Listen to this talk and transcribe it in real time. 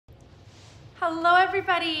Hello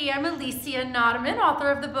everybody, I'm Alicia Nodeman,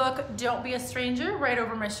 author of the book Don't Be a Stranger, right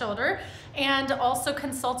over my shoulder, and also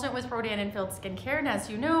consultant with Rodan and Field Skincare. And as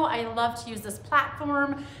you know, I love to use this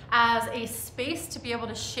platform as a space to be able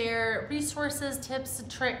to share resources, tips,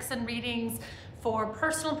 tricks, and readings for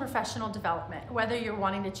personal and professional development. Whether you're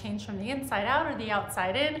wanting to change from the inside out or the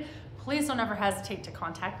outside in, please don't ever hesitate to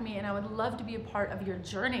contact me, and I would love to be a part of your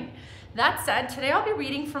journey. That said, today I'll be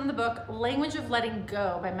reading from the book Language of Letting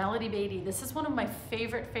Go by Melody Beatty. This is one of my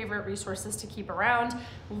favorite resources to keep around.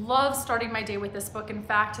 Love starting my day with this book. In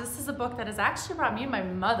fact, this is a book that has actually brought me and my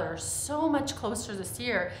mother so much closer this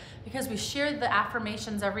year because we share the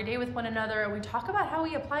affirmations every day with one another and we talk about how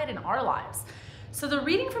we apply it in our lives. So the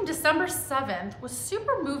reading from December 7th was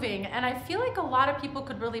super moving, and I feel like a lot of people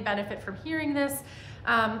could really benefit from hearing this,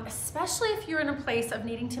 especially if you're in a place of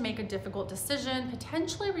needing to make a difficult decision,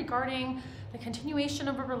 potentially regarding the continuation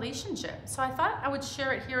of a relationship. So I thought I would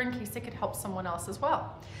share it here in case it could help someone else as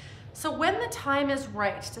well. So when the time is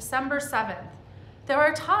right, December 7th, there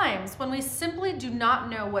are times when we simply do not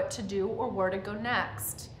know what to do or where to go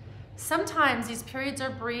next. Sometimes these periods are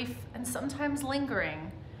brief and sometimes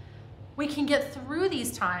lingering. We can get through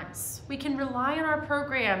these times. We can rely on our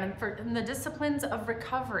program and the disciplines of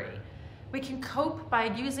recovery. We can cope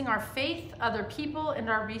by using our faith, other people, and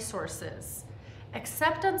our resources.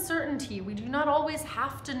 Accept uncertainty. We do not always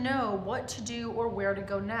have to know what to do or where to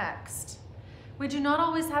go next. We do not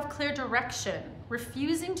always have clear direction.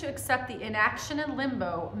 Refusing to accept the inaction and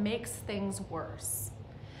limbo makes things worse.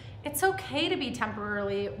 It's okay to be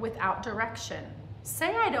temporarily without direction.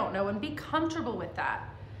 Say I don't know and be comfortable with that.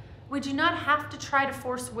 We do not have to try to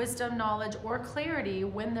force wisdom, knowledge, or clarity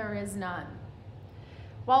when there is none.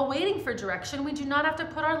 While waiting for direction, we do not have to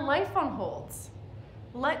put our life on hold.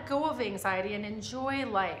 Let go of anxiety and enjoy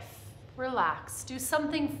life. Relax, do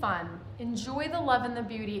something fun. Enjoy the love and the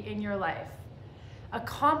beauty in your life.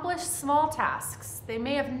 Accomplish small tasks. They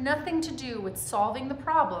may have nothing to do with solving the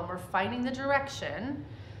problem or finding the direction,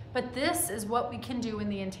 but this is what we can do in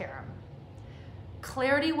the interim.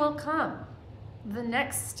 Clarity will come. The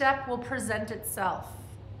next step will present itself.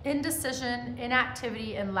 Indecision,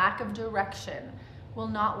 inactivity, and lack of direction will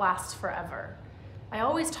not last forever. I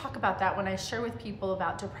always talk about that when I share with people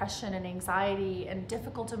about depression and anxiety and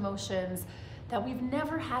difficult emotions, that we've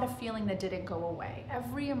never had a feeling that didn't go away.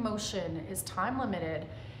 Every emotion is time limited,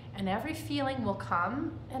 and every feeling will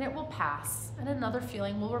come and it will pass, and another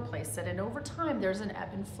feeling will replace it. And over time, there's an ebb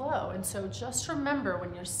and flow. And so just remember,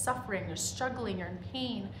 when you're suffering, you're struggling, you're in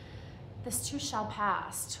pain, this too shall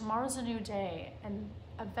pass. Tomorrow's a new day, and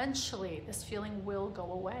eventually this feeling will go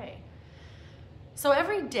away. So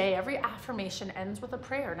every day, every affirmation ends with a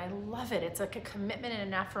prayer, and I love it. It's like a commitment and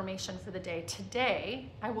an affirmation for the day.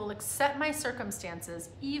 Today, I will accept my circumstances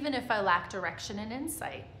even if I lack direction and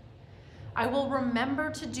insight. I will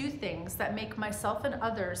remember to do things that make myself and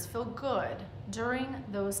others feel good during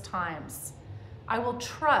those times. I will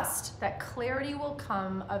trust that clarity will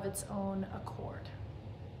come of its own accord.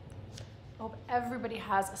 Hope everybody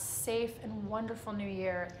has a safe and wonderful new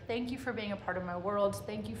year. Thank you for being a part of my world.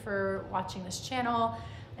 Thank you for watching this channel,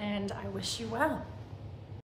 and I wish you well.